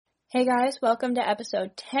Hey guys, welcome to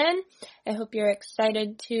episode 10. I hope you're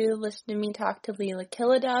excited to listen to me talk to Leila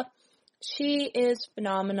Kilduff. She is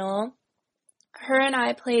phenomenal. Her and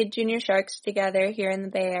I played Junior Sharks together here in the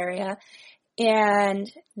Bay Area, and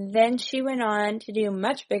then she went on to do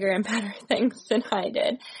much bigger and better things than I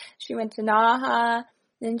did. She went to Naha,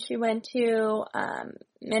 then she went to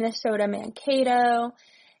Minnesota Mankato,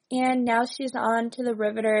 and now she's on to the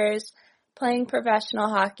Riveters playing professional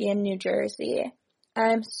hockey in New Jersey.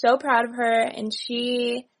 I'm so proud of her, and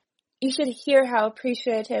you should hear how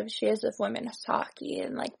appreciative she is of women's hockey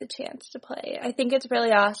and, the chance to play. I think it's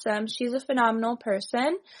really awesome. She's a phenomenal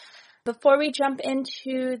person. Before we jump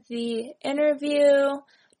into the interview,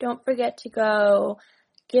 don't forget to go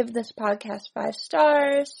give this podcast 5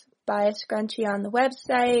 stars, buy a scrunchie on the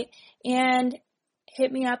website, and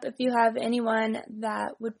hit me up if you have anyone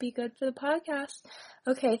that would be good for the podcast.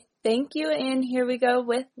 Okay, thank you, and here we go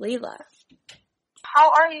with Leila.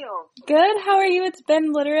 How are you? Good. How are you? It's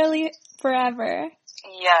been literally forever.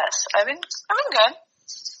 Yes, I've been good.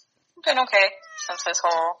 I've been okay since this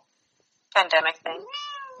whole pandemic thing.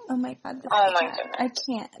 Oh my god. Oh my goodness. I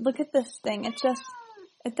can't. Look at this thing. It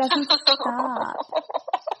doesn't stop.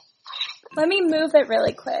 Let me move it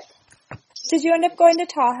really quick. Did you end up going to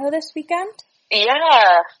Tahoe this weekend?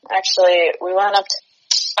 Yeah, actually, we went up to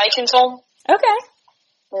Vikings home. Okay.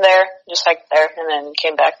 There, just hiked there, and then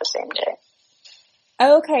came back the same day.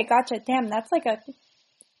 Okay, gotcha. Damn, that's like a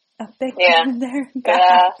big one there.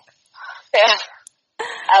 Yeah.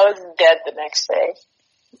 I was dead the next day.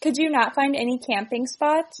 Could you not find any camping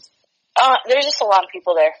spots? There's just a lot of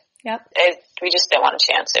people there. Yep. We just didn't want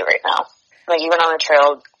to chance it right now. Even on the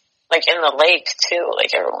trail, in the lake, too,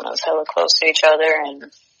 everyone was hella close to each other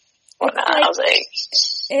and whatnot. I was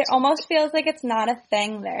it almost feels like it's not a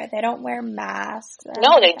thing there. They don't wear masks.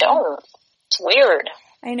 No, they don't. It's weird.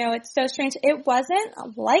 I know, it's so strange. It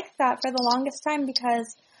wasn't like that for the longest time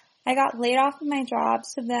because I got laid off of my job,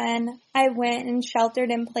 so then I went and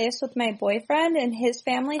sheltered in place with my boyfriend and his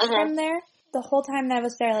family's from there. The whole time that I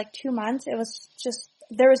was there, 2 months, it was just,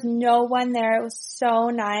 there was no one there. It was so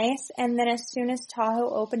nice. And then as soon as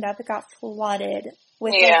Tahoe opened up, it got flooded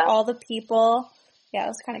with all the people. Yeah, it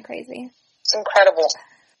was kind of crazy. It's incredible.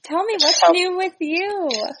 Tell me, what's new with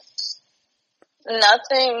you?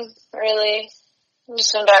 Nothing, really. I'm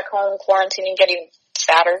just going back home, quarantining, getting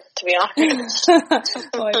fatter, to be honest.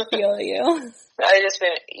 Oh, I feel you. I've just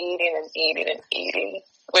been eating,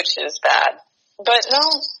 which is bad. But no,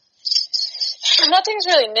 nothing's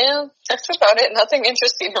really new. That's about it. Nothing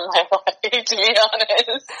interesting in my life, to be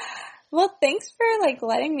honest. Well, thanks for,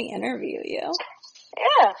 letting me interview you.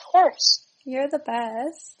 Yeah, of course. You're the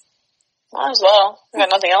best. Might as well. I got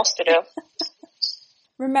nothing else to do.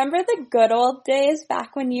 Remember the good old days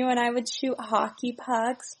back when you and I would shoot hockey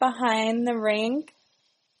pucks behind the rink?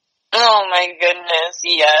 Oh my goodness,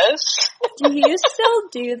 yes. Do you still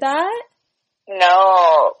do that?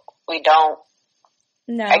 No, we don't.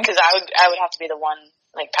 No. Because I would have to be the one,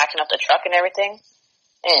 packing up the truck and everything.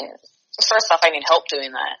 And first off, I need help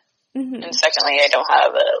doing that. Mm-hmm. And secondly, I don't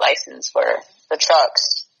have a license for the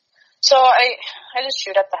trucks. So I just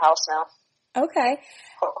shoot at the house now. Okay.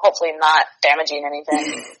 Hopefully not damaging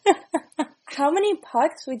anything. How many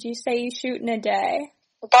pucks would you say you shoot in a day?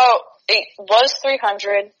 It was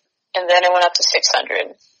 300, and then it went up to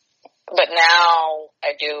 600. But now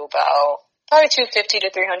I do about probably 250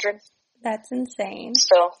 to 300. That's insane.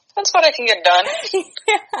 So that's what I can get done.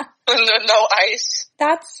 Yeah. No ice.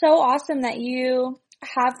 That's so awesome that you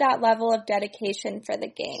have that level of dedication for the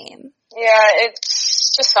game. Yeah,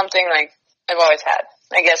 it's just something I've always had.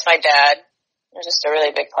 I guess my dad was just a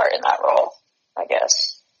really big part in that role, I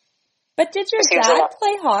guess. But did your dad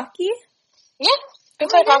play hockey? Yeah, he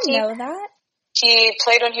played hockey. I didn't know that. He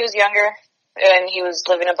played when he was younger, and he was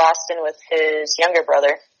living in Boston with his younger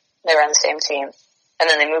brother. They were on the same team. And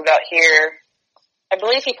then they moved out here. I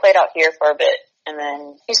believe he played out here for a bit, and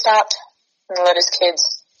then he stopped and let his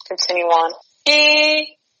kids continue on.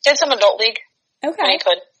 He did some adult league when he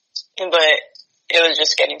could, but it was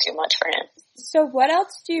just getting too much for him. So what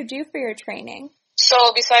else do you do for your training?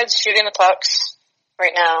 So besides shooting the pucks,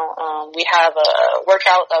 right now we have a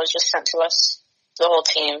workout that was just sent to us, the whole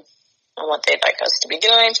team, on what they'd like us to be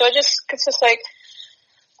doing. So it just consists a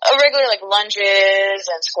regular lunges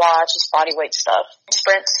and squats, just body weight stuff.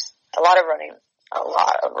 Sprints, a lot of running.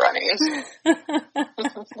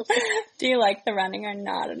 Do you like the running or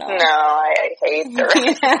not at all? No, I hate the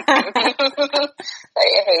running. I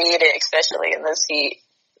hate it, especially in this heat.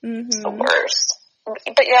 Mm-hmm. It's the worst.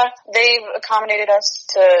 But yeah, they've accommodated us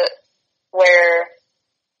to where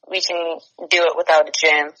we can do it without a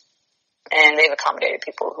gym, and they've accommodated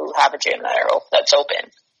people who have a gym that's open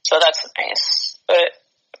So that's nice. But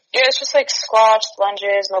yeah, it's just like squats,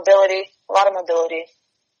 lunges, mobility, a lot of mobility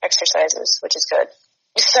exercises, which is good.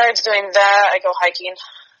 Besides doing that, I go hiking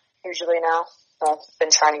usually now. I've been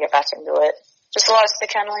trying to get back into it. Just a lot of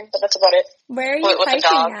stick handling, but that's about it. Where are you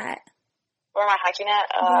hiking at? Where am I hiking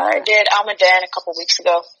at? I did Almaden a couple weeks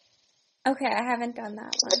ago. Okay, I haven't done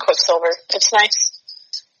that one. The Quicksilver. It's nice.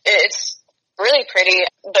 It's really pretty,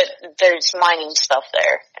 but there's mining stuff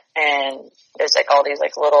there. And there's like all these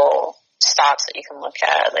like little stops that you can look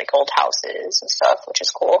at, like old houses and stuff, which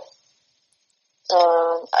is cool.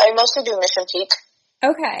 I mostly do Mission Peak.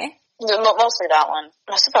 Okay. Mostly that one.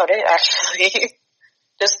 That's about it, actually.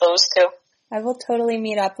 Just those two. I will totally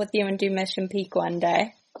meet up with you and do Mission Peak one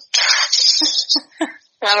day.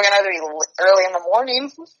 I'm going to have to be early in the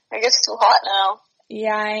morning. It gets too hot now.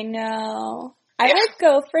 Yeah, I know. I would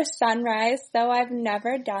go for sunrise, though I've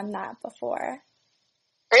never done that before.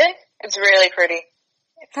 Really? It's really pretty.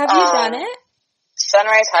 Have you done it?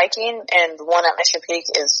 Sunrise hiking and the one at Mission Peak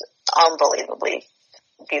is unbelievably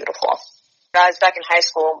beautiful. When I was back in high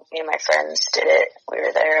school, me and my friends did it. We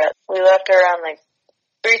were there. We left around like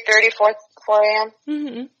 3:30, 4 a.m.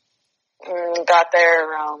 Mm-hmm. And got there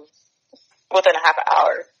within a half an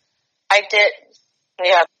hour. Hiked it.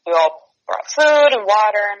 We all brought food and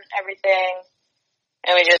water and everything.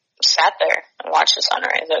 And we just sat there and watched the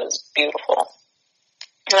sunrise. It was beautiful.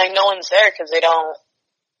 And like no one's there because they don't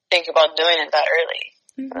think about doing it that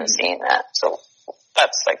early. Mm-hmm. And seeing that. So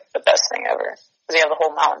that's like the best thing ever. Because you have the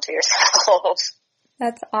whole mountain to yourself.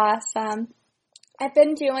 That's awesome. I've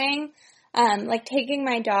been doing, like taking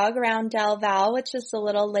my dog around Del Val, which is a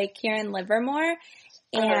little lake here in Livermore.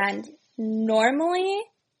 And normally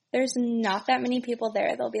there's not that many people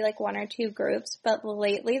there. There'll be like one or two groups. But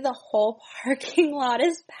lately the whole parking lot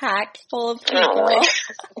is packed full of people. Oh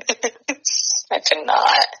I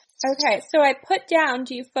cannot. Okay, so I put down,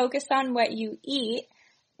 do you focus on what you eat?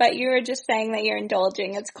 But you were just saying that you're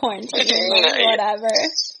indulging. It's quarantine, like whatever.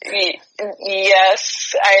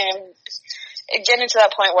 Yes, I am getting to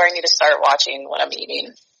that point where I need to start watching what I'm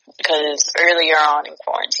eating. Because earlier on in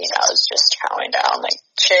quarantine, I was just chowing down like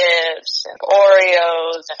chips and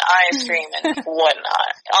Oreos and ice cream and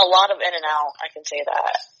whatnot. A lot of In-N-Out, I can say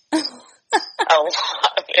that. A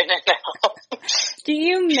lot of In-N-Out. Do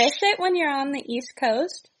you miss it when you're on the East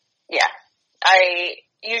Coast? Yeah. I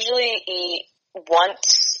usually eat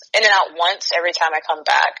In-N-Out once every time I come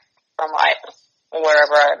back from like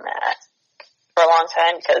wherever I'm at for a long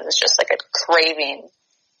time because it's just like a craving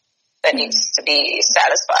that needs to be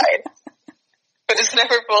satisfied. But it's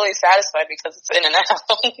never fully satisfied because it's In-N-Out.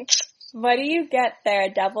 What do you get there?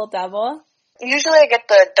 Double-double? Usually I get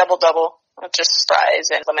the double-double with just fries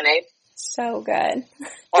and lemonade. So good.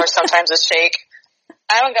 Or sometimes a shake.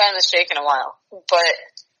 I haven't gotten the shake in a while. But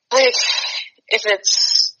like if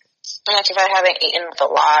I haven't eaten a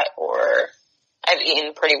lot or I've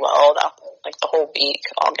eaten pretty well, like the whole week,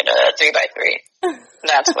 I'll get a 3x3.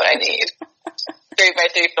 That's what I need.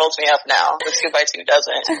 3x3 fills me up now. The 2x2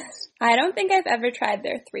 doesn't. I don't think I've ever tried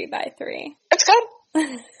their 3x3. It's good.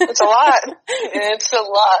 It's a lot. It's a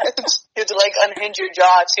lot. You have to like unhinge your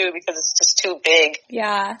jaw too because it's just too big.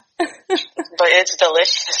 Yeah. But it's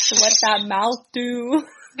delicious. What's that mouth do?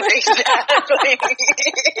 Exactly.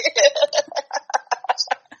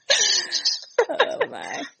 Oh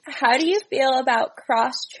my. How do you feel about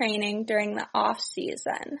cross training during the off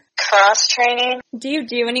season? Cross training? Do you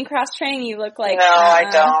do any cross training? You look like no, I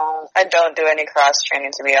don't. I don't do any cross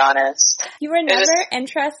training, to be honest. You were never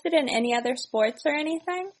interested in any other sports or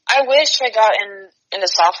anything? I wish I got into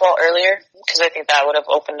softball earlier because I think that would have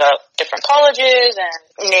opened up different colleges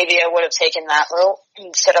and maybe I would have taken that route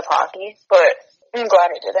instead of hockey. But I'm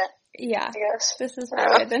glad I didn't. Yeah. Yes. This is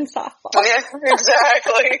better than softball. Yeah,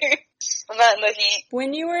 exactly. I'm not in the heat.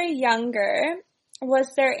 When you were younger,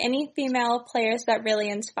 was there any female players that really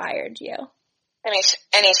inspired you?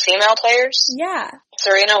 Any female players? Yeah.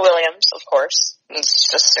 Serena Williams, of course. It's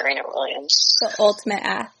just Serena Williams. The ultimate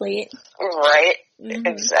athlete. Right. Mm-hmm.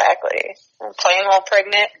 Exactly. Playing while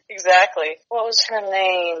pregnant. Exactly. What was her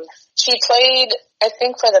name? She played, I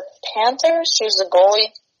think, for the Panthers. She was the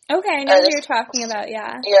goalie. Okay, I know who you're talking about,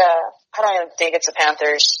 yeah. Yeah. I don't even think it's the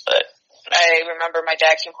Panthers, but I remember my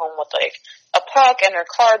dad came home with like a puck and her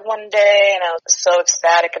card one day and I was so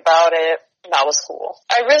ecstatic about it. That was cool.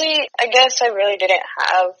 I guess I really didn't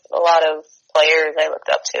have a lot of players I looked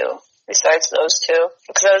up to besides those two.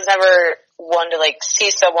 Because I was never one to like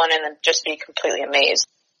see someone and then just be completely amazed.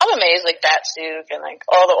 I'm amazed like Datsuk and like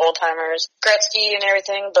all the old timers, Gretzky and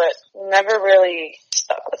everything, but never really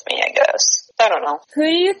stuck with me, I guess. I don't know. Who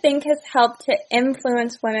do you think has helped to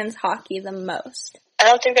influence women's hockey the most? I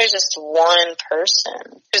don't think there's just one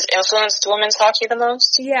person who's influenced women's hockey the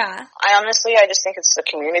most. Yeah. I just think it's the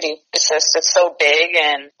community. It's so big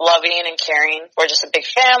and loving and caring. We're just a big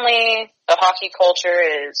family. The hockey culture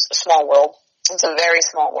is a small world. It's a very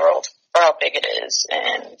small world for how big it is.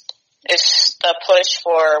 And it's the push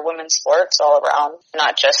for women's sports all around,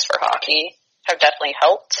 not just for hockey, have definitely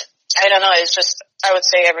helped. I don't know, it's just, I would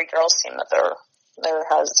say every girls team that there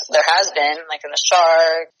has been, like in the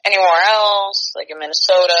Shark, anywhere else, like in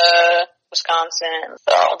Minnesota, Wisconsin,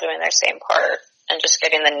 they're all doing their same part and just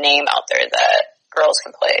getting the name out there that girls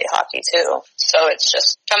can play hockey too. So it's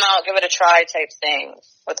just come out, give it a try type thing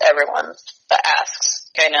with everyone that asks.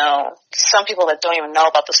 I know some people that don't even know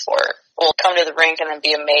about the sport will come to the rink and then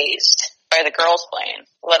be amazed by the girls playing,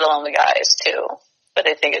 let alone the guys too. But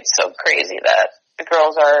I think it's so crazy that the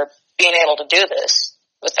girls are being able to do this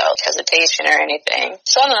without hesitation or anything.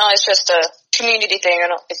 So I don't know, it's just a community thing. I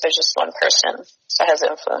don't think there's just one person that has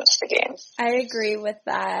influenced the game. I agree with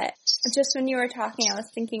that. Just when you were talking, I was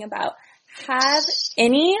thinking about, have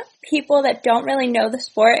any people that don't really know the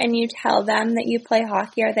sport and you tell them that you play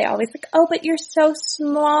hockey, are they always like, oh, but you're so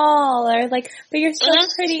small, or like, but you're so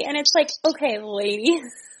pretty, and it's like, okay, lady.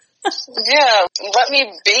 Yeah, let me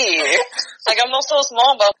be. Like, I'm not so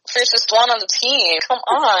small, but fiercest one on the team. Come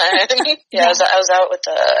on. Yeah, I was out with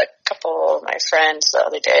a couple of my friends the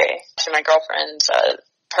other day. Actually, my girlfriend's,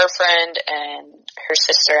 her friend and her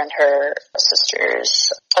sister and her sister's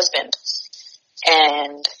husband.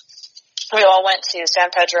 And we all went to San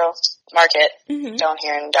Pedro Market down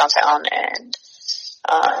here in downtown, and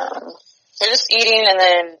we were just eating, and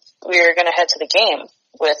then we were going to head to the game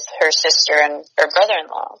with her sister and her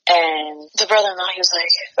brother-in-law. And the brother-in-law, he was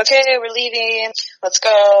like, okay, we're leaving, let's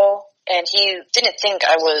go. And he didn't think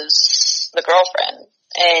I was the girlfriend.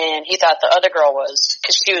 And he thought the other girl was,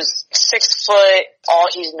 because she was 6 foot. All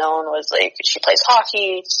he's known was, like, she plays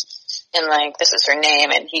hockey, and, like, this is her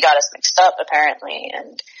name. And he got us mixed up, apparently.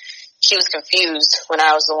 And he was confused when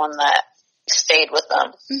I was the one that stayed with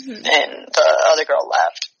them, and the other girl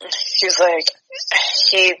left. He was like,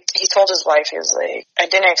 he told his wife, he was like, I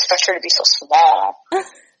didn't expect her to be so small,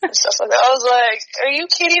 and stuff like that. I was like, are you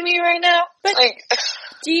kidding me right now? But like,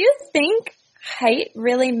 do you think height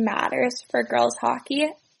really matters for girls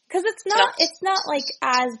hockey? Because it's not like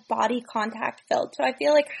as body contact filled, so I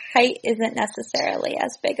feel like height isn't necessarily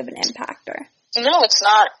as big of an impactor. No, it's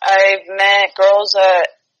not. I've met girls that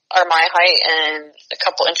are my height and a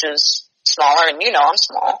couple inches smaller, and you know I'm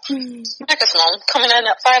small. Mega small, coming in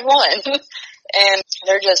at 5'1", and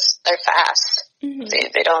they're fast.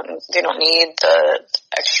 They don't need the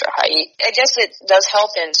extra height. I guess it does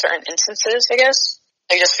help in certain instances, I guess.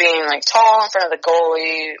 Like just being like tall in front of the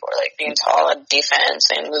goalie, or like being tall at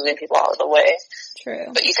defense and moving people out of the way.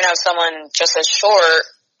 True. But you can have someone just as short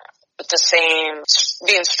with the same,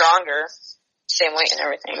 being stronger, same weight and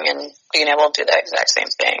everything, and being able to do the exact same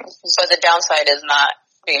thing. But the downside is not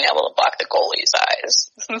being able to block the goalie's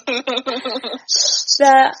eyes.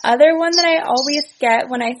 The other one that I always get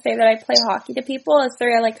when I say that I play hockey to people is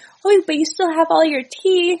they're like, oh, but you still have all your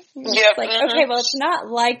teeth. Yep. Like, okay, well, it's not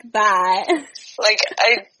like that. Like,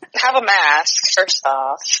 I have a mask, first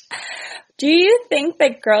off. Do you think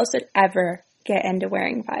that girls would ever get into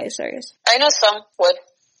wearing visors? I know some would.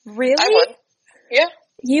 Really? I would. Yeah.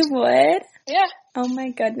 You would? Yeah. Oh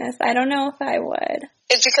my goodness. I don't know if I would.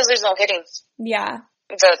 It's because there's no hitting. Yeah.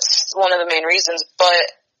 That's one of the main reasons, but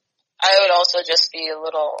I would also just be a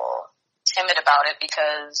little timid about it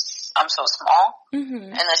because I'm so small,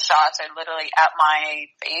 and the shots are literally at my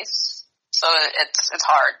face, so it's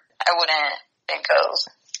hard. I wouldn't think of,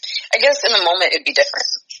 I guess in the moment it'd be different.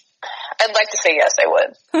 I'd like to say yes, I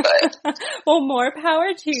would, but. Well, more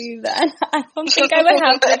power to you then. I don't think I would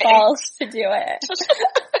have the balls to do it.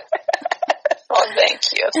 Well, thank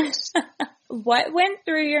you. What went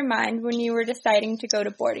through your mind when you were deciding to go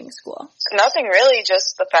to boarding school? Nothing really,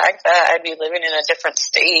 just the fact that I'd be living in a different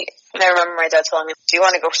state. And I remember my dad telling me, do you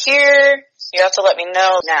want to go here? You have to let me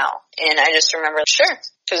know now. And I just remember, sure.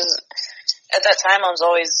 Because at that time I was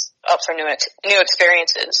always up for new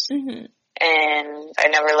experiences. And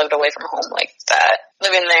I never lived away from home like that.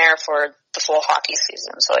 Living there for the full hockey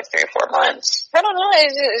season, so like 3 or 4 months. I don't know,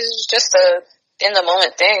 it was just a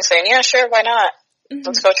in-the-moment thing, saying, yeah, sure, why not?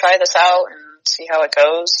 Let's go try this out and see how it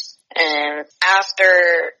goes. And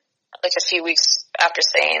after, like a few weeks after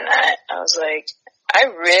saying that, I was like, I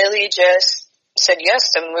really just said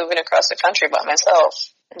yes to moving across the country by myself,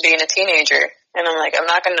 being a teenager. And I'm like, I'm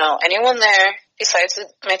not going to know anyone there besides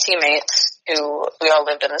my teammates who we all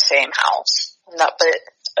lived in the same house. But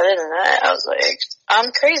other than that, I was like,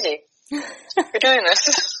 I'm crazy. We're doing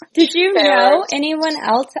this. Did you know anyone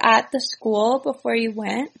else at the school before you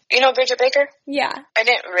went? You know Bridget Baker? Yeah. I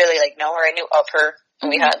didn't really, know her. I knew of her. And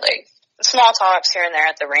we had, small talks here and there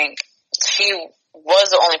at the rink. She was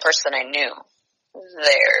the only person I knew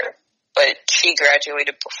there. But she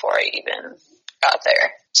graduated before I even got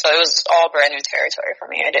there. So it was all brand new territory for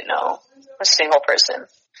me. I didn't know a single person.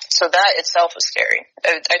 So that itself was scary.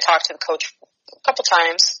 I talked to the coach a couple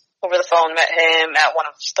times over the phone, met him at one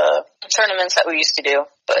of the tournaments that we used to do.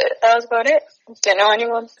 But that was about it. Didn't know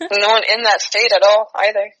anyone. No one in that state at all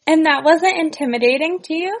either. And that wasn't intimidating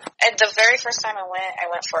to you? And the very first time I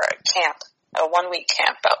went for a camp, a 1-week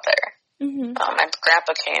camp out there. Mm-hmm. My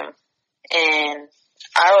grandpa came, and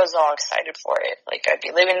I was all excited for it. I'd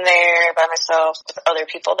be living there by myself with other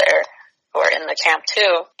people there who are in the camp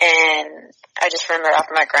too. And I just remember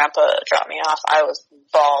after my grandpa dropped me off, I was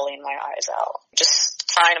bawling my eyes out, just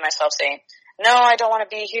crying to myself saying, no, I don't want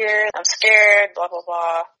to be here. I'm scared, blah, blah,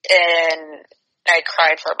 blah. And I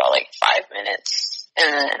cried for about 5 minutes.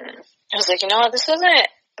 And then I was like, you know what? This isn't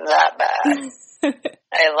that bad.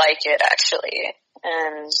 I like it actually.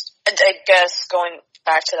 And I guess going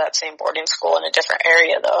back to that same boarding school in a different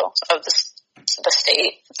area though of the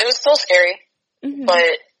state, it was still scary. Mm-hmm.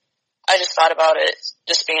 But I just thought about it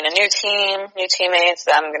just being a new team, new teammates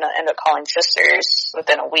that I'm going to end up calling sisters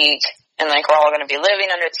within a week. And we're all going to be living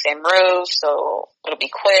under the same roof, so it'll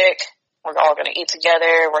be quick. We're all going to eat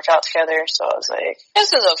together, work out together. So I was like,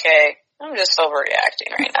 this is okay. I'm just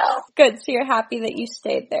overreacting right now. Good. So you're happy that you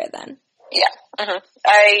stayed there then? Yeah. Mm-hmm.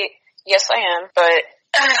 Yes, I am. But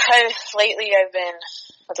lately I've been,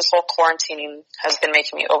 this whole quarantining has been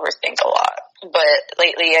making me overthink a lot. But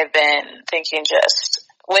lately I've been thinking just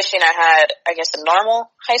wishing I had, I guess, a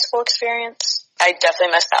normal high school experience. I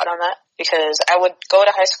definitely missed out on that because I would go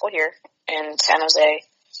to high school here in San Jose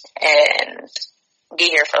and be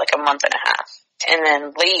here for a month and a half and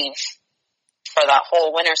then leave for that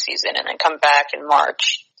whole winter season and then come back in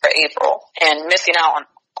March or April and missing out on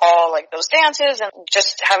all those dances and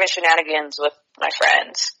just having shenanigans with my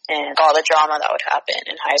friends and all the drama that would happen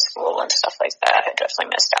in high school and stuff like that. I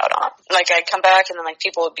definitely missed out on. I'd come back and then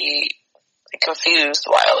people would be confused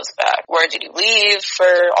why I was back. Where did you leave for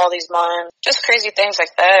all these months? Just crazy things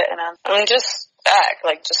like that. And I'm just back.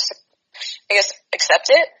 Just, I guess, accept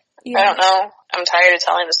it. Yeah. I don't know. I'm tired of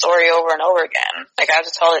telling the story over and over again. I have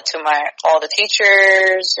to tell it to all the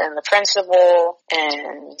teachers and the principal,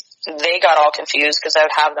 and they got all confused because I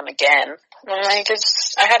would have them again. And I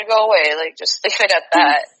had to go away. Just leave it at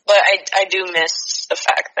that. But I do miss the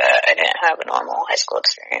fact that I didn't have a normal high school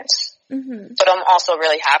experience. Mm-hmm. But I'm also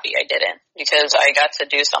really happy I didn't because I got to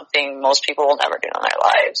do something most people will never do in their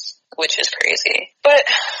lives, which is crazy. But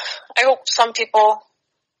I hope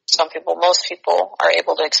most people are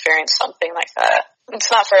able to experience something like that.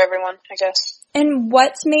 It's not for everyone, I guess. And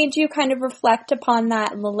what's made you kind of reflect upon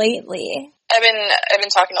that lately? I've been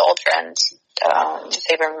talking to old friends.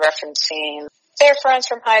 They've been referencing their friends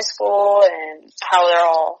from high school and how they're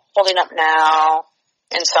all holding up now.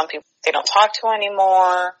 And some people they don't talk to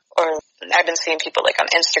anymore. Or I've been seeing people on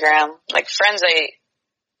Instagram, friends I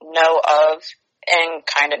know of and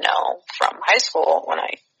kind of know from high school when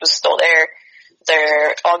I was still there.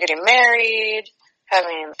 They're all getting married,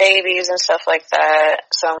 having babies and stuff like that.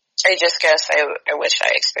 So I just guess I wish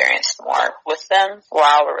I experienced more with them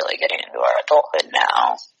while we're really getting into our adulthood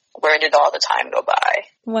now. Where did all the time go by?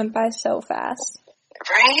 Went by so fast.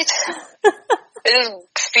 Right? It just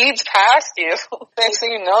speeds past you. Next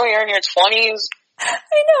thing you know, you're in your 20s. I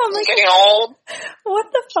know, I'm getting old. What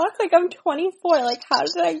the fuck? I'm 24. How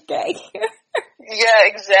did I get here? Yeah,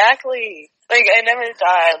 exactly. I never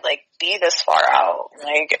thought I'd, be this far out.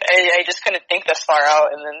 I just couldn't think this far out,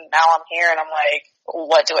 and then now I'm here, and I'm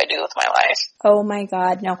what do I do with my life? Oh my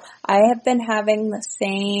god, no. I have been having the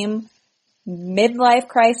same midlife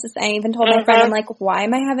crisis. I even told my friend, I'm why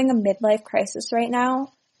am I having a midlife crisis right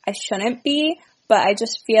now? I shouldn't be. But I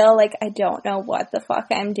just feel I don't know what the fuck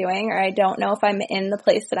I'm doing, or I don't know if I'm in the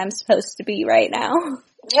place that I'm supposed to be right now.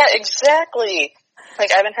 Yeah, exactly.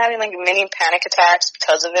 I've been having mini panic attacks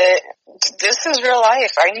because of it. This is real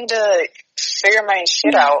life. I need to figure my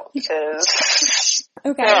shit out because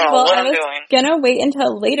okay. I don't know what I'm doing. Gonna wait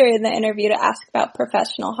until later in the interview to ask about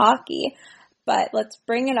professional hockey. But let's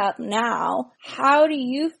bring it up now. How do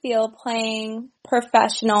you feel playing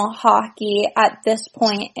professional hockey at this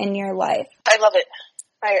point in your life? I love it.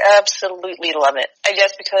 I absolutely love it. I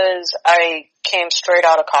guess because I came straight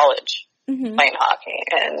out of college playing hockey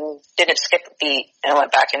and didn't skip a beat and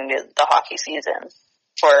went back into the hockey season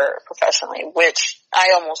for professionally, which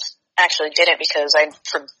I almost actually didn't because I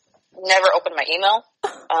never opened my email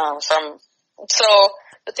from So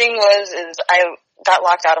the thing is I got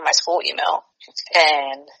locked out of my school email,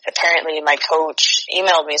 and apparently my coach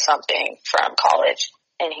emailed me something from college,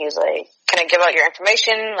 and he was like, "Can I give out your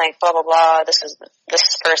information? Like, blah blah blah. This is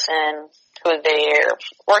this person who they're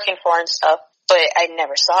working for and stuff." But I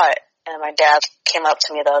never saw it. And my dad came up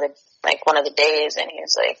to me one of the days, and he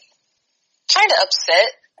was like, kind of upset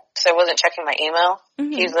because I wasn't checking my email.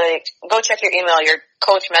 Mm-hmm. He's like, "Go check your email. Your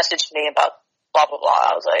coach messaged me about blah blah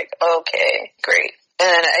blah." I was like, "Okay, great."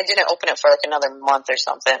 And I didn't open it for like another month or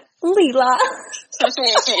something. Leila.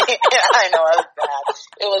 Yeah, I know,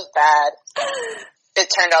 it was bad. It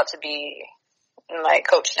turned out to be my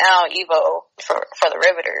coach now, Evo, for the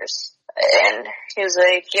Riveters. And he was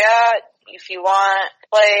like, "Yeah, if you want to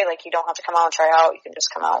play, like, you don't have to come out and try out. You can just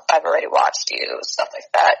come out. I've already watched you," stuff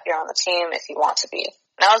like that. "You're on the team if you want to be."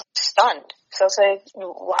 And I was stunned. So I was like,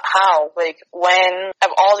 how? Like, when I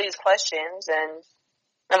have all these questions and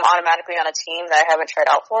I'm automatically on a team that I haven't tried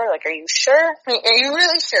out for? Like, are you sure? Are you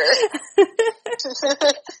really sure?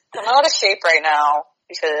 I'm out of shape right now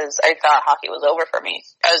because I thought hockey was over for me.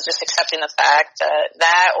 I was just accepting the fact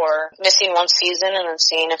that or missing one season and then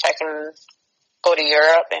seeing if I can go to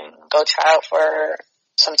Europe and go try out for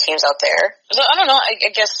some teams out there. So I don't know,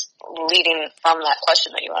 I guess leading from that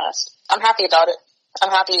question that you asked, I'm happy about it.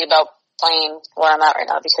 I'm happy about playing where I'm at right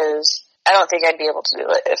now because I don't think I'd be able to do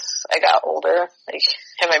it if I got older. Like,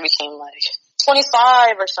 if I became like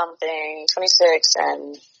 25 or something, 26,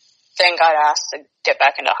 and then got asked to get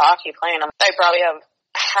back into hockey playing, I'd probably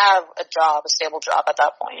have a job, a stable job at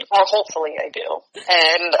that point. Or hopefully I do.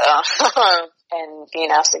 And, and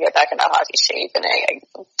being asked to get back into hockey shape, and I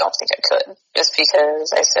don't think I could. Just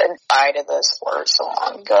because I said bye to the sport so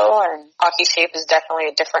long ago, and hockey shape is definitely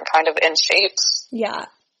a different kind of in shape. Yeah.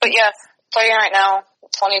 But yeah, playing right now,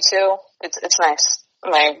 22, it's nice.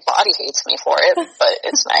 My body hates me for it, but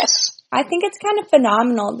it's nice. I think it's kind of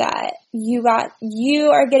phenomenal that you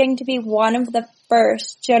are getting to be one of the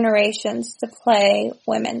first generations to play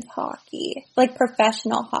women's hockey, like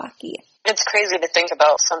professional hockey. It's crazy to think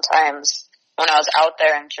about sometimes. When I was out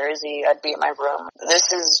there in Jersey, I'd be in my room.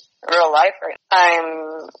 This is real life right now.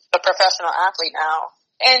 I'm a professional athlete now.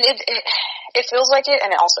 And it feels like it,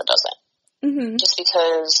 and it also doesn't. Mm-hmm. Just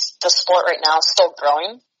because the sport right now is still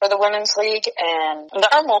growing for the women's league, and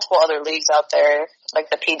there are multiple other leagues out there, like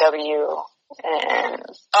the PW and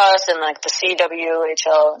us and like the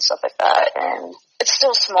CWHL and stuff like that, and it's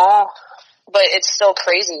still small, but it's still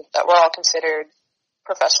crazy that we're all considered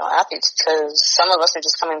professional athletes because some of us are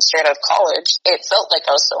just coming straight out of college. It felt like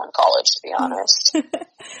I was still in college, to be honest.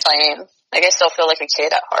 Playing. Like, I still feel like a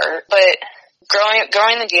kid at heart, but growing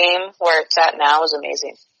the game where it's at now is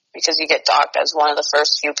amazing. Because you get docked as one of the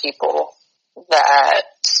first few people that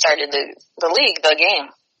started the league, the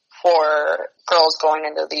game, for girls going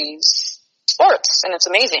into these sports. And it's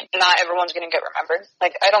amazing. Not everyone's going to get remembered.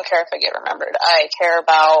 Like, I don't care if I get remembered. I care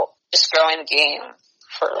about just growing the game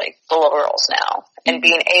for, like, the little girls now. And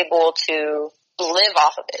being able to live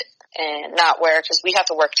off of it and not because we have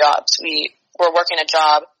to work jobs. We're working a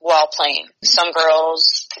job while playing. Some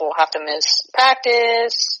girls will have to miss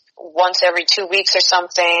practice once every 2 weeks or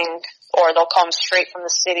something, or they'll come straight from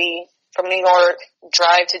the city, from New York,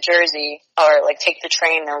 drive to Jersey, or like take the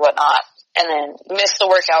train or whatnot, and then miss the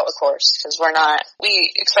workout, of course, because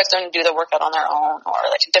we expect them to do the workout on their own or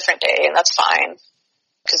like a different day, and that's fine,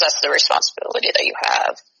 because that's the responsibility that you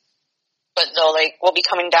have. But we'll be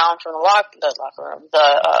coming down from the locker room,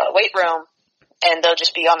 the weight room, and they'll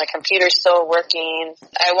just be on the computer still working.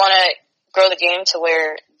 I want to grow the game to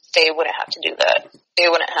where they wouldn't have to do that. They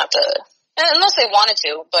wouldn't have to, unless they wanted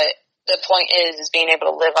to, but the point is being able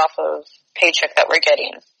to live off of paycheck that we're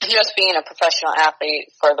getting. Just being a professional athlete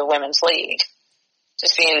for the women's league.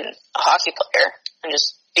 Just being a hockey player and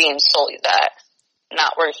just being solely that.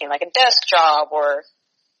 Not working like a desk job or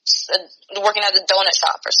working at a donut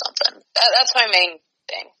shop or something. That's my main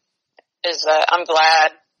thing, is that I'm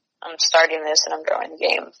glad I'm starting this and I'm growing the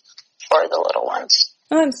game for the little ones.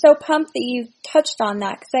 Oh, I'm so pumped that you touched on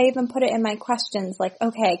that because I even put it in my questions. Like,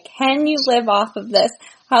 okay, can you live off of this?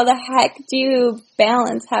 How the heck do you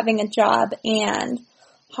balance having a job and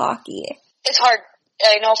hockey? It's hard.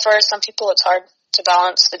 I know for some people it's hard to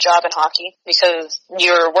balance the job and hockey because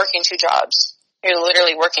you're working two jobs. You're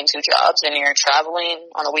literally working two jobs and you're traveling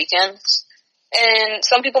on the weekends. And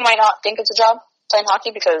some people might not think it's a job playing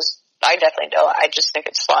hockey because I definitely don't. I just think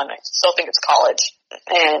it's fun. I still think it's college.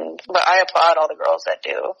 But I applaud all the girls that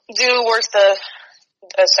do work the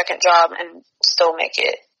second job and still make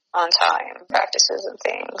it on time, practices and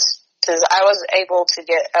things. Because I was able to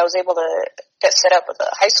get set up with a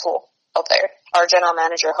high school out there. our general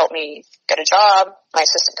manager helped me get a job, my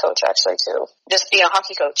assistant coach actually too, just being a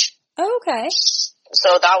hockey coach. Oh, okay.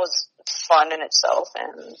 So that was fun in itself,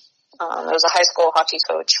 and it was a high school hockey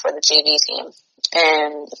coach for the JV team,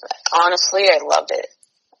 and honestly, I loved it.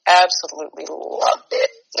 Absolutely loved it.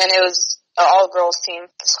 And it was an all-girls team.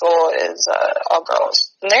 The school is all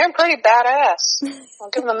girls. And they're pretty badass. I'll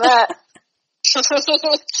give them that.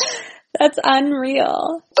 That's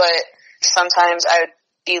unreal. But sometimes I would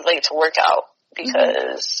be late to work out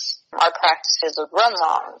because our practices would run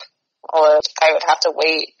long, or I would have to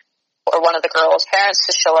wait for one of the girls' parents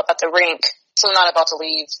to show up at the rink. So I'm not about to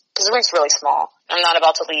leave, because the rink's really small. I'm not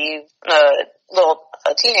about to leave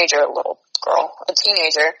a teenager,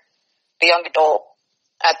 a young adult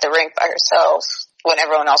at the rink by herself when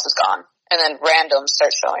everyone else is gone. And then random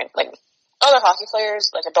start showing, like other hockey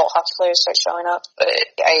players, like adult hockey players start showing up. But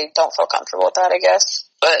I don't feel comfortable with that, I guess.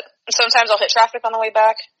 But sometimes I'll hit traffic on the way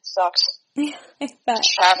back. Sucks. I bet.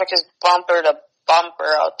 Traffic is bumper to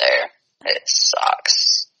bumper out there. It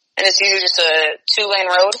sucks. And it's usually just a 2-lane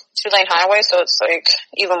highway, so it's like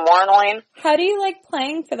even more annoying. How do you like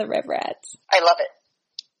playing for the Riverets? I love it.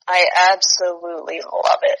 I absolutely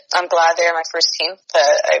love it. I'm glad they're my first team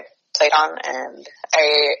that I played on, and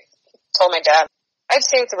I told my dad I'd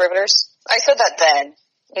stay with the Riveters. I said that then.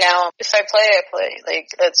 Now, if I play, I play. Like,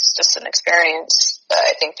 it's just an experience that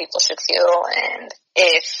I think people should feel, and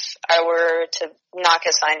if I were to not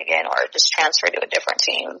get signed again or just transfer to a different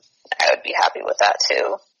team, I would be happy with that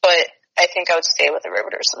too. But I think I would stay with the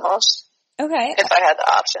Riveters the most. Okay. If I had the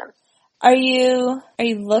option. Are you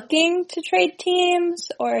looking to trade teams,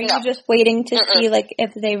 or are you just waiting to see, like,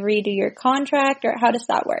 if they redo your contract, or how does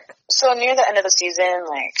that work? So near the end of the season,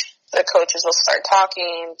 like, the coaches will start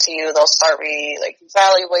talking to you. They'll start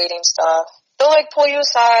evaluating stuff. They'll, like, pull you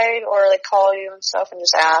aside or, like, call you and stuff and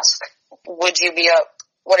just ask, would you be up?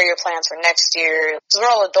 What are your plans for next year? Because we're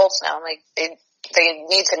all adults now. Like, they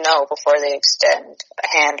need to know before they extend a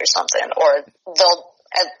hand or something, or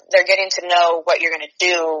they're getting to know what you're going to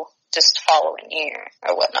do just following year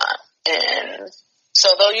or whatnot. And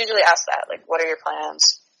so they'll usually ask that, like, what are your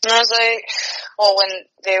plans? And I was like, well, when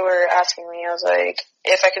they were asking me, I was like,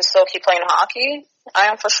 if I can still keep playing hockey, I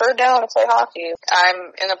am for sure down to play hockey.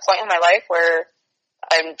 I'm in a point in my life where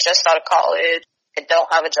I'm just out of college. I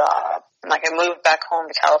don't have a job. Like, I moved back home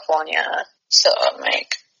to California. So I'm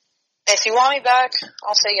like, if you want me back,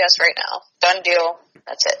 I'll say yes right now. Done deal.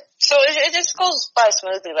 That's it. So it just goes by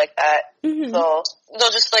smoothly like that. Mm-hmm. So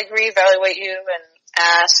they'll just, like, reevaluate you and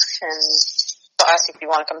ask, and they'll ask if you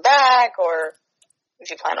want to come back or if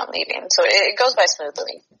you plan on leaving. So it goes by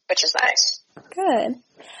smoothly, which is nice. Good.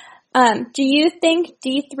 Do you think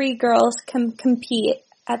D3 girls can compete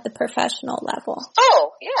at the professional level?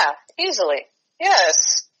 Oh, yeah, easily.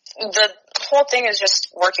 Yes. The whole thing is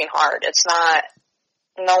just working hard. It's not,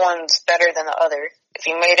 no one's better than the other. If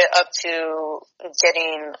you made it up to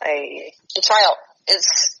getting a tryout,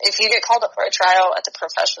 if you get called up for a tryout at the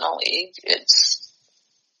professional league,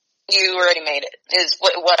 you already made it, is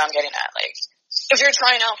what I'm getting at. Like, if you're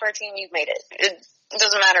trying out for a team, you've made it. It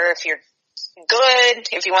doesn't matter if you're good,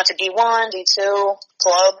 if you went to D1, D2,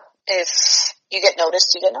 club. If you get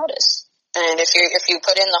noticed, you get noticed. And if you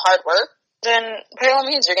put in the hard work, then by all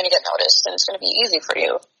means you're going to get noticed, and it's going to be easy for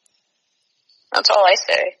you. That's all I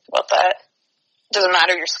say about that. Doesn't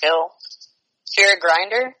matter your skill. If you're a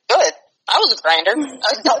grinder, good. I was a grinder.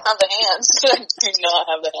 I don't have the hands. I do not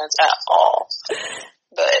have the hands at all.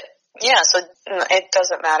 But yeah, so it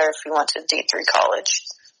doesn't matter if you went to D3 college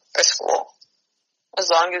or school. As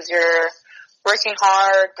long as you're working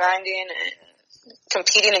hard, grinding, and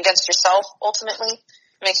competing against yourself, ultimately,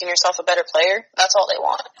 making yourself a better player, that's all they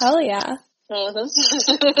want. Hell yeah. Mm-hmm.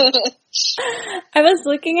 I was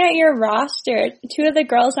looking at your roster. 2 of the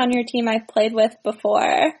girls on your team I've played with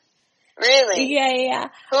before. Really? Yeah.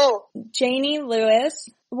 Who? Janie Lewis,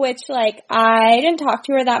 which, like, I didn't talk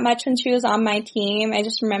to her that much when she was on my team. I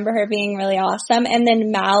just remember her being really awesome. And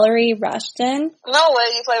then Mallory Rushton. No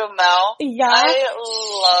way you played with Mel. Yeah. I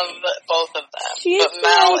love both of them. But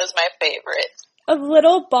Mel is my favorite. A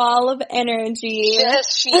little ball of energy.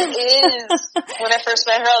 Yes, she is. When I first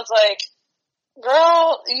met her, I was like,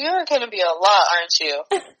 girl, you're going to be a lot, aren't you?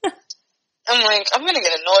 I'm like, I'm going to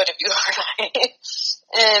get annoyed if you are not.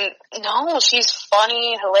 And no, she's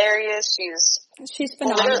funny, hilarious. She's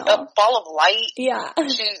phenomenal. A ball of light. Yeah.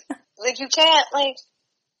 She's, like, you can't, like,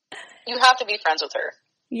 you have to be friends with her.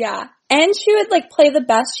 Yeah. And she would, like, play the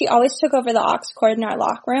best. She always took over the aux cord in our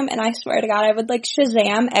locker room, and I swear to God, I would, like,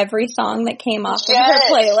 Shazam every song that came off of her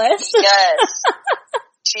playlist. Yes.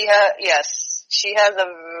 She has a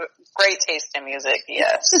great taste in music,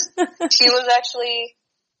 yes.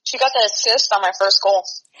 She got the assist on my first goal.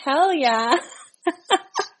 Hell yeah.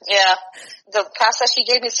 Yeah. The pass that she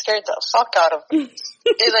gave me scared the fuck out of me.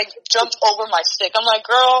 It, like, jumped over my stick. I'm like,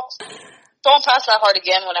 girl, don't pass that hard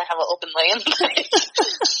again when I have an open lane.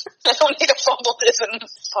 I don't need to fumble this and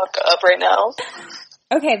fuck up right now.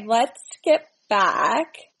 Okay, let's skip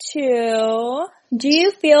back to, do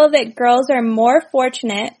you feel that girls are more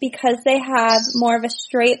fortunate because they have more of a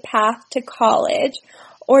straight path to college,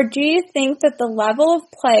 or do you think that the level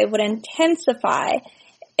of play would intensify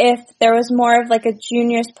if there was more of like a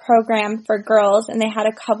juniors program for girls and they had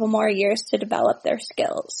a couple more years to develop their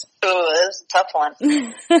skills? Ooh, this is a tough one.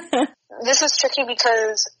 This is tricky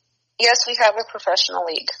because, yes, we have a professional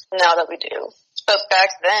league now that we do. But back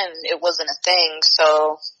then, it wasn't a thing,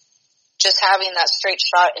 so just having that straight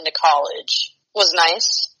shot into college was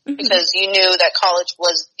nice because you knew that college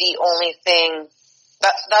was the only thing,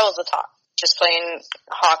 that was the top. Just playing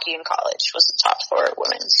hockey in college was the top for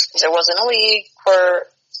women's. There wasn't a league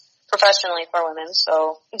professionally for women,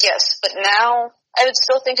 so yes. But now, I would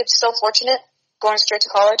still think it's still fortunate going straight to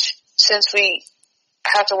college since we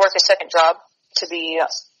have to work a second job to be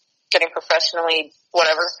getting professionally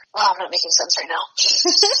whatever. Oh, I'm not making sense right now.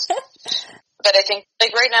 But I think,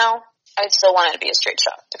 like right now, I'd still want it to be a straight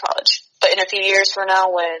shot to college. But in a few years from now,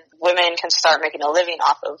 when women can start making a living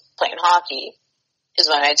off of playing hockey, is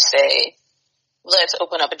when I'd say, let's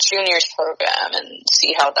open up a juniors program and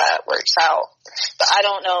see how that works out. But I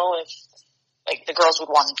don't know if, like, the girls would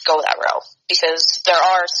want to go that route because there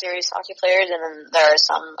are serious hockey players and then there are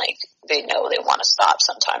some, like, they know they want to stop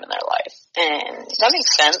sometime in their life. And that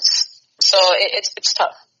makes sense. So it's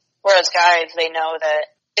tough. Whereas guys, they know that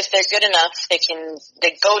if they're good enough,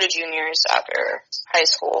 they go to juniors after high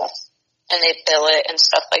school and they bill it and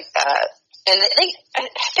stuff like that. And I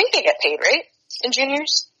think they get paid, right? In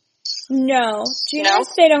juniors? No. Juniors,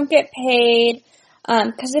 they don't get paid.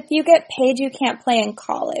 Because if you get paid, you can't play in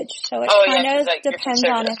college. So it kind of depends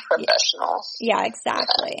on if professional. Yeah,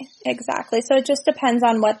 exactly. Yeah. Exactly. So it just depends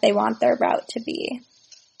on what they want their route to be.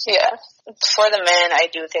 Yeah. For the men, I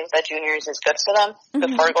do think that juniors is good for them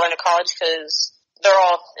before going to college because they're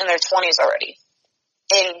all in their 20s already.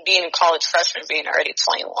 And being a college freshman, being already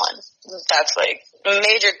 21, that's like a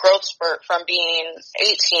major growth spurt from being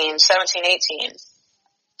 17, 18,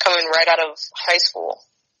 coming right out of high school.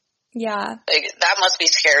 Yeah. Like, that must be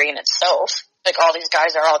scary in itself. Like, all these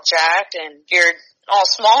guys are all jacked and you're all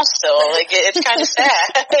small still. Like, it's kind of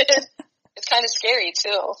sad. It's kind of scary,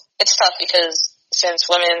 too. It's tough because since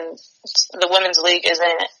the women's league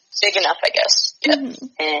isn't big enough, I guess, yet.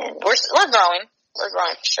 And we're growing. We're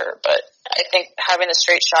growing for sure, but I think having a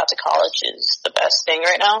straight shot to college is the best thing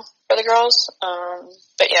right now for the girls.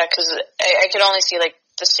 But yeah, because I could only see, like,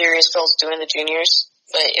 the serious girls doing the juniors,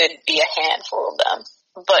 but it would be a handful of them.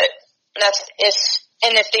 But that's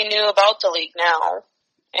if they knew about the league now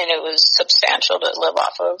and it was substantial to live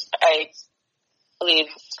off of, I believe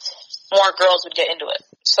more girls would get into it.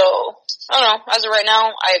 So, I don't know. As of right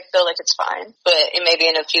now, I feel like it's fine, but it may be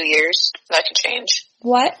in a few years that could change.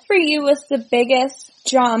 What for you was the biggest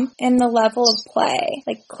jump in the level of play?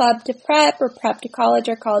 Like club to prep or prep to college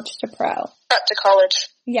or college to pro? Prep to college.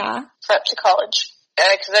 Yeah. Prep to college.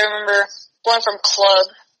 Because I remember going from club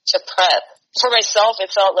to prep. For myself,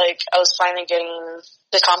 it felt like I was finally getting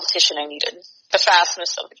the competition I needed, the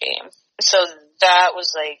fastness of the game. So that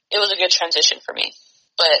was like, it was a good transition for me.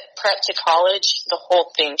 But prep to college, the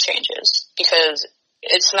whole thing changes because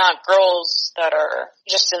it's not girls that are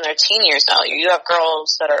just in their teen years now. You have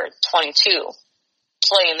girls that are 22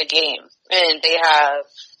 playing the game and they have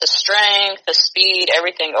the strength, the speed,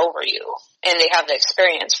 everything over you. And they have the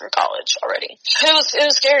experience from college already. It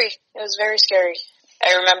was scary. It was very scary.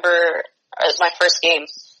 I remember as my first game,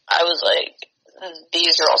 I was like,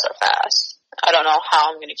 these girls are fast. I don't know how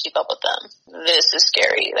I'm going to keep up with them. This is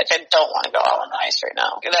scary. Like, I don't want to go out on the ice right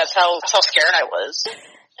now. That's how scared I was.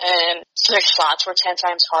 And their shots were 10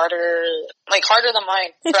 times harder, like harder than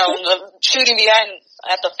mine from the shooting behind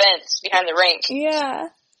at the fence behind the rink. Yeah.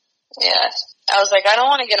 Yeah. I was like, I don't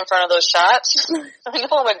want to get in front of those shots. I know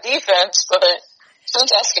I'm a defense, but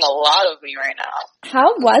someone's asking a lot of me right now.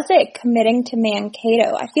 How was it committing to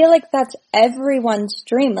Mankato? I feel like that's everyone's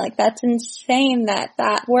dream. Like, that's insane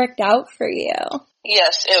that worked out for you.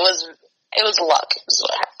 Yes, it was luck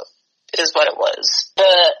is what it was.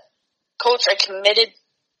 The coach I committed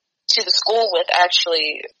to the school with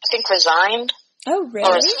actually, I think, resigned. Oh, really?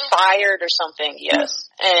 Or was fired or something, yes.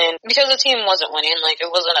 And because the team wasn't winning, like, it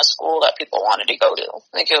wasn't a school that people wanted to go to.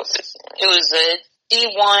 Like, it was a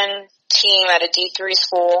D1 team at a D3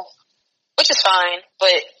 school, which is fine,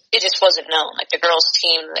 but it just wasn't known. Like, the girls'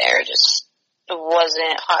 team there just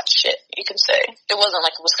wasn't hot shit, you could say. It wasn't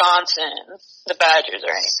like Wisconsin, the Badgers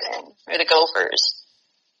or anything, or the Gophers.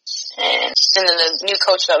 And then the new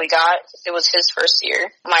coach that we got, it was his first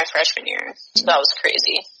year, my freshman year. So that was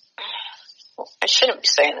crazy. I shouldn't be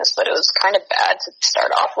saying this, but it was kind of bad to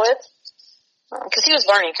start off with. Because he was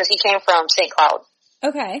learning, because he came from St. Cloud.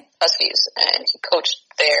 Okay. Huskies, and he coached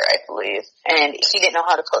there, I believe. And he didn't know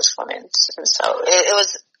how to coach women. And so it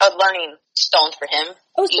was a learning stone for him.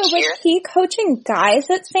 Oh, so was he coaching guys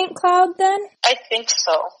at St. Cloud then? I think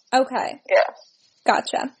so. Okay. Yeah.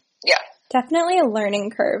 Gotcha. Yeah. Definitely a learning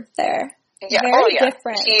curve there. Yeah. Very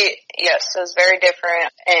different. Yes, it was very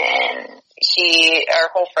different. And our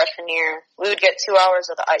whole freshman year, we would get 2 hours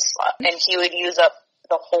of the ice slot, and he would use up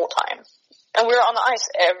the whole time. And we were on the ice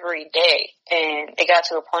every day, and it got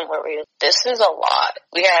to a point where this is a lot.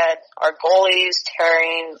 We had our goalies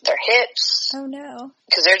tearing their hips. Oh no.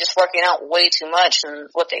 Because they're just working out way too much than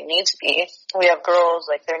what they need to be. We have girls,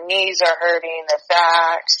 like, their knees are hurting, their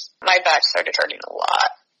backs. My back started hurting a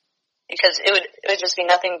lot. Because it would just be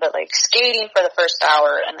nothing but, like, skating for the first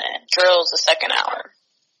hour and then drills the second hour.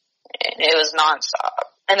 And it was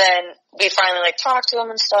nonstop. And then we finally, like, talked to him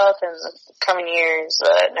and stuff, and the coming years,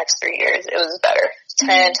 the next 3 years, it was better. 10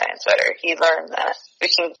 times better. He learned that we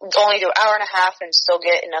can only do an hour and a half and still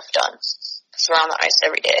get enough done. Because we're on the ice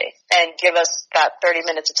every day. And give us that 30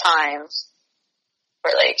 minutes of time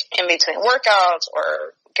for, like, in between workouts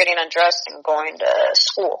or getting undressed and going to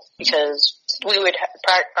school. Because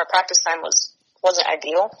our practice time wasn't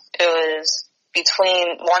ideal. It was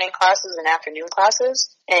between morning classes and afternoon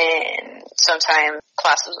classes, and sometimes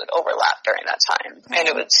classes would overlap during that time, and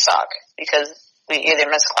it would suck because we either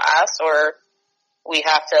miss class or we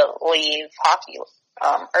have to leave hockey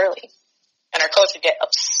early, and our coach would get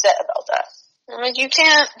upset about that. I'm like, you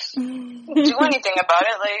can't do anything about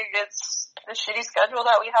it. Like, it's the shitty schedule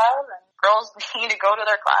that we have, and girls need to go to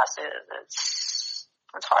their classes.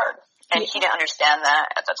 It's hard, and he didn't understand that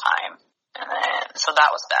at the time. And then, so that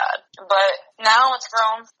was bad. But now it's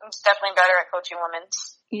grown. He's definitely better at coaching women.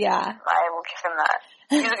 Yeah. I will give him that.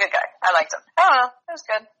 He's a good guy. I liked him. I don't know. It was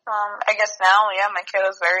good. I guess now, yeah, my kid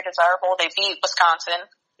is very desirable. They beat Wisconsin,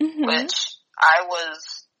 which I was,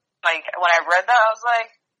 like, when I read that, I was like,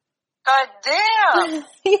 God damn!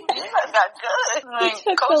 You guys got good. Like, he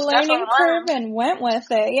took the learning curve and went with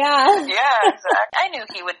it, yeah. Yeah, exactly. I knew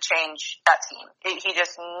he would change that team. He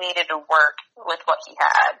just needed to work with what he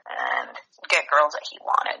had and get girls that he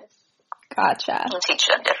wanted. Gotcha. And teach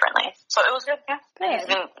them differently. So it was good, yeah. Good.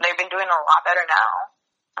 They've been doing a lot better now.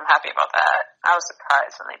 I'm happy about that. I was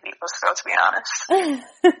surprised when they beat Wisconsin, to be honest.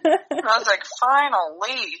 I was like,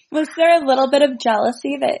 finally. Was there a little bit of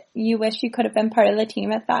jealousy that you wish you could have been part of the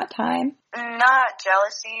team at that time? Not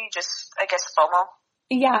jealousy, just, I guess, FOMO.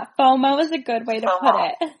 Yeah, FOMO is a good way to put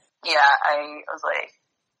it. Yeah, I was like,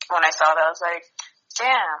 when I saw that, I was like,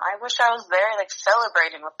 damn, I wish I was there, like,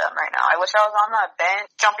 celebrating with them right now. I wish I was on that bench,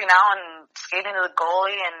 jumping out and skating to the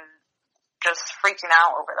goalie and just freaking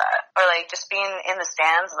out over that. Or, like, just being in the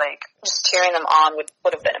stands, like, just cheering them on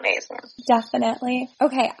would have been amazing. Definitely.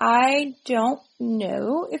 Okay, I don't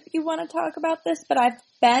know if you want to talk about this, but I've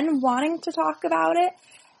been wanting to talk about it.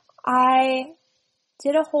 I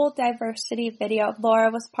did a whole diversity video. Laura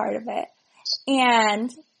was part of it.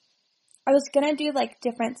 And I was going to do, like,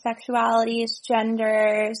 different sexualities,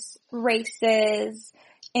 genders, races,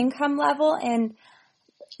 income level, and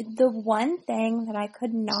the one thing that I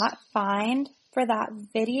could not find for that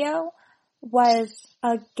video was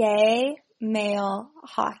a gay male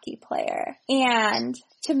hockey player. And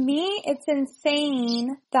to me, it's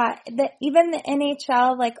insane that even the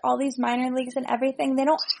NHL, like all these minor leagues and everything,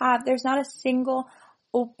 there's not a single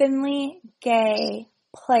openly gay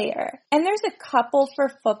player. And there's a couple for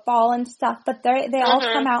football and stuff, but they all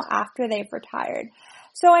come out after they've retired.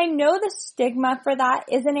 So I know the stigma for that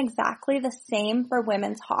isn't exactly the same for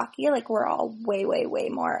women's hockey. Like, we're all way, way, way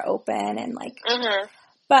more open and like,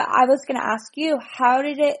 but I was going to ask you, how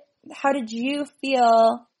did you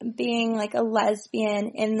feel being like a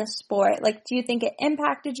lesbian in the sport? Like, do you think it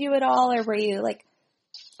impacted you at all, or were you like,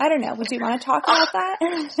 I don't know, would you want to talk about that?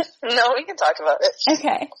 No, we can talk about it.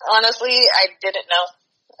 Okay. Honestly, I didn't know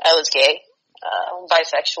I was gay,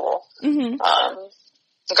 bisexual,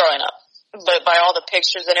 growing up. But by all the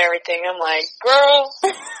pictures and everything, I'm like, girl,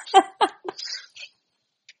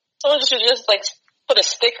 someone should just, like, put a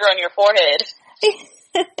sticker on your forehead.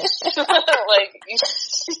 Like,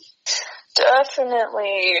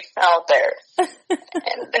 definitely out there.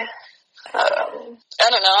 And, I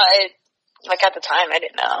don't know, at the time, I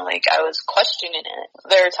didn't know. Like, I was questioning it.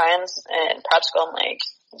 There were times in prep school, I'm like,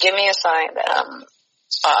 give me a sign that I'm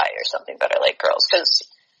bi or something that I like girls. Because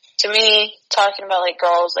To me, talking about, like,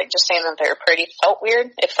 girls, like, just saying that they're pretty felt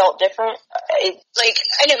weird. It felt different. I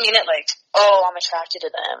didn't mean it like, oh, I'm attracted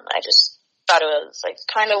to them. I just thought it was, like,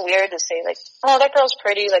 kind of weird to say, like, oh, that girl's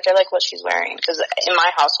pretty. Like, I like what she's wearing. Because in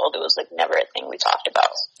my household, it was, like, never a thing we talked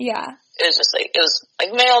about. Yeah. It was just, like, it was,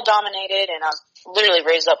 like, male-dominated, and I was literally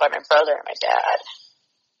raised up by my brother and my dad.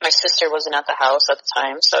 My sister wasn't at the house at the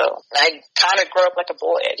time, so I kind of grew up like a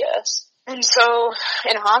boy, I guess. And so,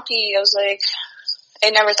 in hockey, I was like, I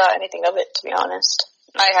never thought anything of it, to be honest.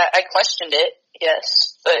 I questioned it,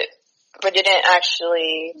 yes, but didn't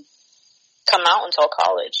actually come out until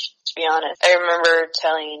college, to be honest. I remember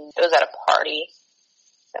it was at a party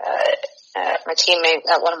at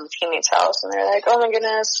one of my teammates' house, and they're like, oh my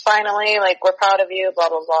goodness, finally, like, we're proud of you, blah,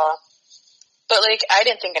 blah, blah. But, like, I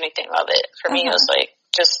didn't think anything of it. For me, it was like,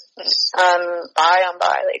 just, I'm bi.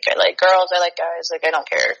 Like, I like girls, I like guys, like, I don't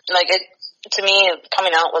care. Like, to me,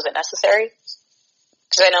 coming out wasn't necessary.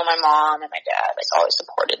 Because I know my mom and my dad, like, always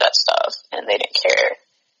supported that stuff, and they didn't care.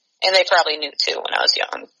 And they probably knew, too, when I was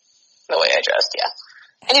young, the way I dressed, yeah.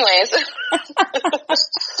 Anyways,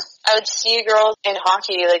 I would see girls in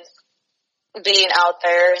hockey, like, being out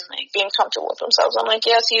there and, like, being comfortable with themselves. I'm like,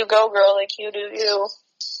 yes, you go, girl, like, you do you.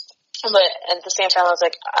 But at the same time, I was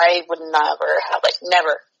like, I would never have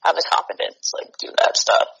the confidence, like, do that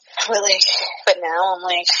stuff. But now I'm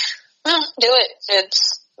like, do it.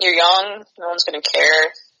 You're young, no one's gonna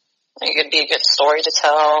care. Like, it'd be a good story to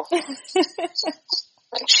tell.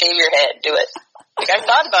 Like, shave your head, do it. Like, I've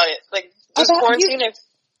thought about it. Like, this quarantine,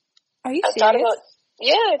 Are you serious?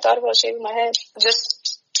 I thought about shaving my head.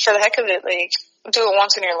 Just for the heck of it, like, do it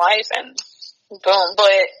once in your life and boom.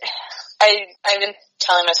 But I've been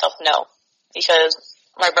telling myself no, because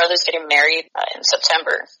my brother's getting married in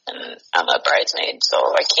September, and I'm a bridesmaid, so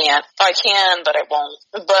I can, but I won't.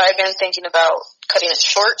 But I've been thinking about cutting it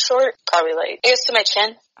short, probably, like, I guess to my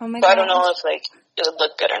chin. Oh my god! But I don't gosh. know if, like, it would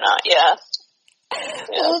look good or not, yeah.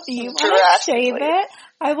 Well, if you want to shave it,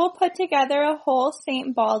 I will put together a whole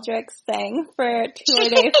St. Baldrick's thing for a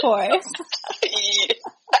tour-day force.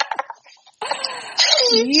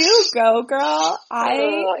 You go, girl. I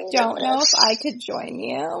don't know if I could join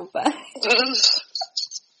you, but...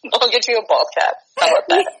 I'll get you a ball cap. How about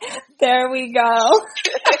that? There we go.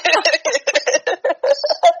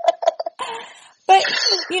 But,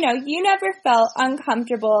 you never felt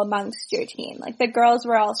uncomfortable amongst your team. Like, the girls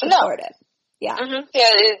were all supportive. No. Yeah. Mm-hmm.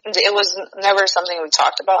 Yeah, it was never something we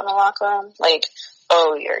talked about in the locker room. Like,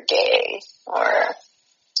 oh, you're gay, or...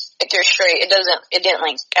 like, you're straight. It didn't,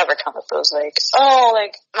 like, ever come up. It was like, oh,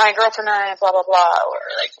 like, my girlfriend and I, blah, blah, blah, or,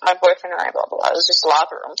 like, my boyfriend and I, blah, blah, blah. It was just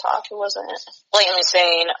locker room talk. It wasn't blatantly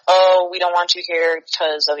saying, oh, we don't want you here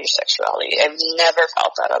because of your sexuality. I've never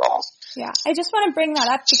felt that at all. Yeah, I just want to bring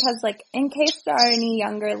that up because, like, in case there are any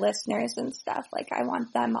younger listeners and stuff, like, I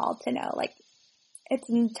want them all to know, like, it's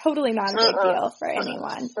totally not a big deal for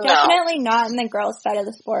anyone. No. Definitely not in the girls' side of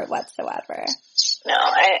the sport whatsoever. No,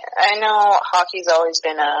 I know hockey's always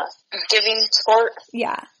been a giving sport.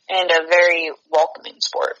 Yeah. And a very welcoming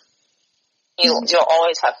sport. You'll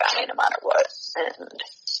always have family no matter what. And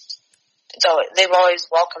so they've always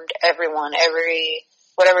welcomed everyone,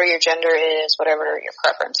 whatever your gender is, whatever your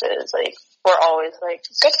preference is. Like, we're always like,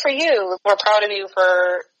 good for you. We're proud of you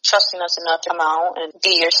for trusting us enough to come out and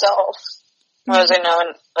be yourself. Whereas I know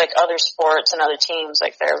in, like, other sports and other teams,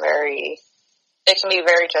 like, they can be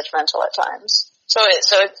very judgmental at times. So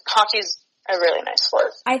hockey's a really nice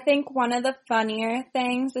sport. I think one of the funnier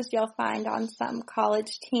things is you'll find on some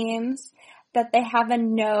college teams that they have a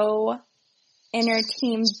no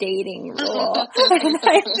inter-team dating rule. And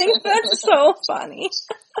I think that's so funny.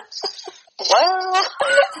 Well,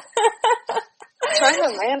 kind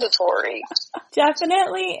of mandatory.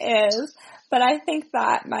 Definitely is. But I think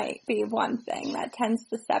that might be one thing that tends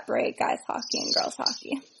to separate guys hockey and girls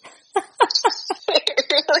hockey. It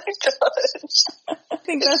really does. I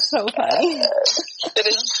think that's so funny. It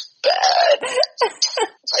is bad.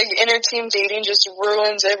 Like, inter-team dating just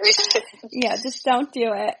ruins everything. Yeah, just don't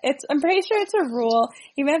do it. I'm pretty sure it's a rule.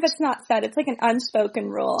 Even if it's not said, it's like an unspoken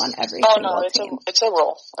rule on every single team. It's a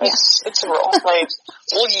rule. It's a rule. Like,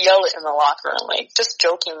 we'll yell it in the locker room, like, just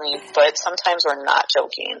jokingly, but sometimes we're not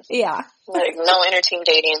joking. Yeah. Like, no inter-team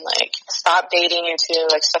dating, like, stop dating you two,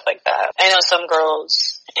 like, stuff like that. I know some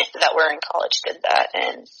girls that were in college did that,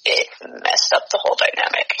 and it messed up the whole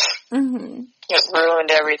dynamic. Mm-hmm. It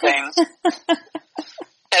ruined everything.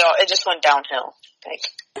 It just went downhill. Like,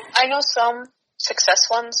 I know some success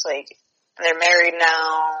ones, like, they're married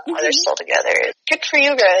now, or they're still together. Good for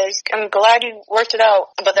you guys. I'm glad you worked it out,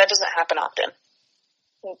 but that doesn't happen often.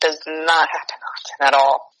 It does not happen often at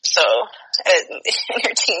all. So,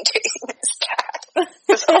 entertain dating is cat.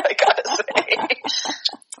 That's all I gotta say.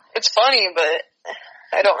 It's funny, but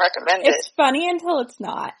I don't recommend it. It's funny until it's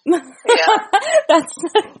not. Yeah. That's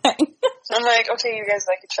the thing. I'm like, okay, you guys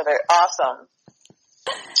like each other. Awesome.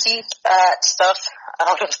 Keep that stuff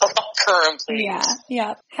out of the locker room, please.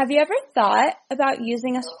 Yeah. Have you ever thought about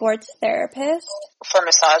using a sports therapist? For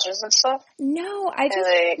massages and stuff? No, I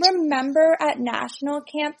just remember at national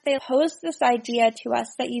camp, they posed this idea to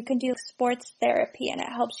us that you can do sports therapy and it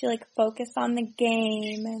helps you, like, focus on the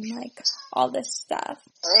game and, like, all this stuff.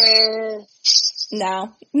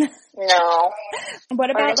 No. No. What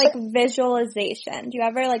about, like, visualization? Do you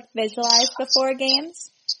ever, like, visualize before games?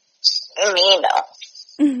 Me, no.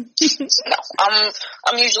 No,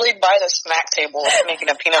 I'm usually by the snack table making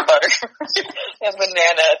a peanut butter and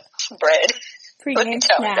banana bread. Pre-game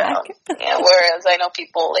snack. Yeah, whereas I know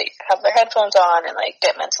people like have their headphones on and like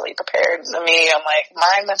get mentally prepared. And me, I'm like,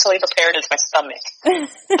 my mentally prepared is my stomach.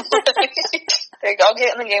 Like, I'll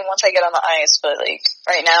get in the game once I get on the ice, but like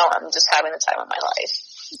right now I'm just having the time of my life.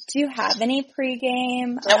 Do you have any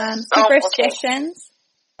pre-game Okay. superstitions?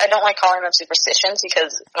 I don't like calling them superstitions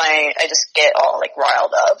because I just get all like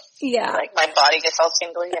riled up. Yeah. Like my body gets all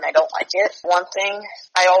tingly and I don't like it. One thing,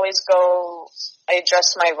 I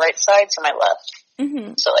adjust my right side to my left.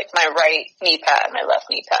 Mm-hmm. So like my right knee pad, my left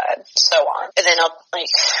knee pad, so on. And then I'll like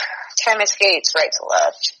tie my skates right to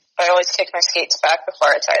left. I always kick my skates back before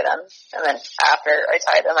I tie them. And then after I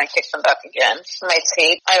tie them, I kick them back again. My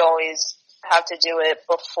tape, I always have to do it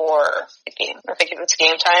before the game. I think if it's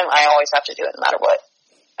game time, I always have to do it no matter what.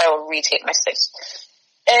 I will retape my sticks.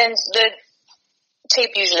 And the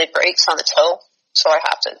tape usually breaks on the toe, so I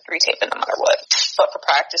have to retape it no matter what. But for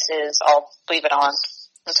practices, I'll leave it on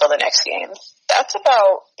until the next game. That's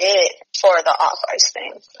about it for the off-ice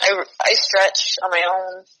thing. I stretch on my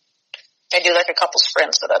own. I do like a couple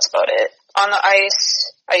sprints, but that's about it. On the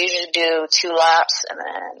ice, I usually do 2 laps and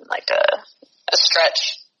then like a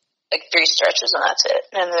stretch, like 3 stretches, and that's it.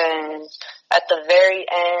 And then at the very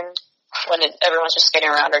end, when everyone's just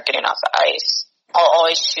getting around or getting off the ice,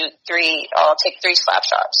 I'll take 3 slap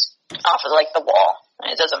shots off of like the wall.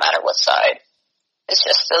 And it doesn't matter what side. It's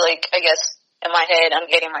just to like, I guess in my head,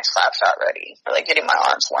 I'm getting my slap shot ready or like getting my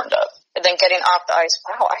arms warmed up. And then getting off the ice,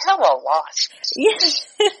 wow, I have a lot. Yes.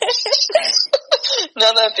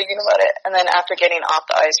 Now that I'm thinking about it. And then after getting off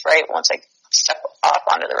the ice, right, once I step off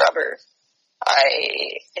onto the rubber,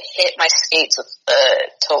 I hit my skates with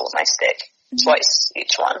the toe of my stick. Twice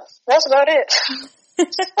each one. That's about it.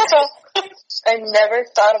 That's all. I never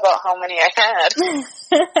thought about how many I had. To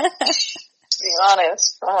be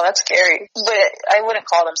honest. Oh, that's scary. But I wouldn't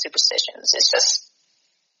call them superstitions. It's just,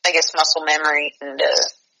 I guess, muscle memory and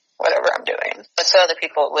whatever I'm doing. But to other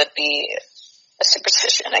people, it would be a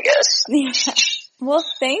superstition, I guess. Yeah. Well,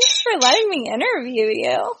 thanks for letting me interview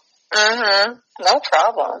you. Mm-hmm. No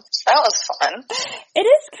problem. That was fun. It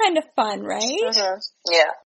is kind of fun, right? Mm-hmm. Yeah.